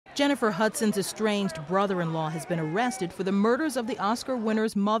Jennifer Hudson's estranged brother-in-law has been arrested for the murders of the Oscar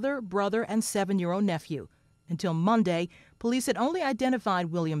winner's mother, brother, and 7-year-old nephew. Until Monday, police had only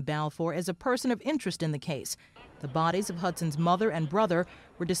identified William Balfour as a person of interest in the case. The bodies of Hudson's mother and brother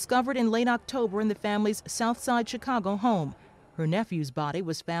were discovered in late October in the family's Southside Chicago home. Her nephew's body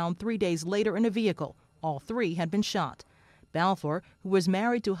was found 3 days later in a vehicle. All three had been shot. Balfour, who was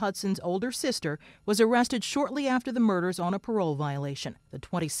married to Hudson's older sister, was arrested shortly after the murders on a parole violation. The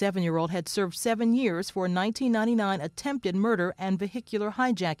 27-year-old had served 7 years for a 1999 attempted murder and vehicular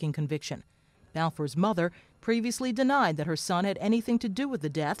hijacking conviction. Balfour's mother previously denied that her son had anything to do with the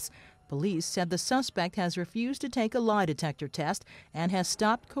deaths. Police said the suspect has refused to take a lie detector test and has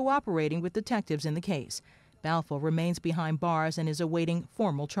stopped cooperating with detectives in the case. Balfour remains behind bars and is awaiting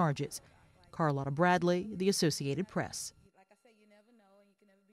formal charges. Carlotta Bradley, The Associated Press.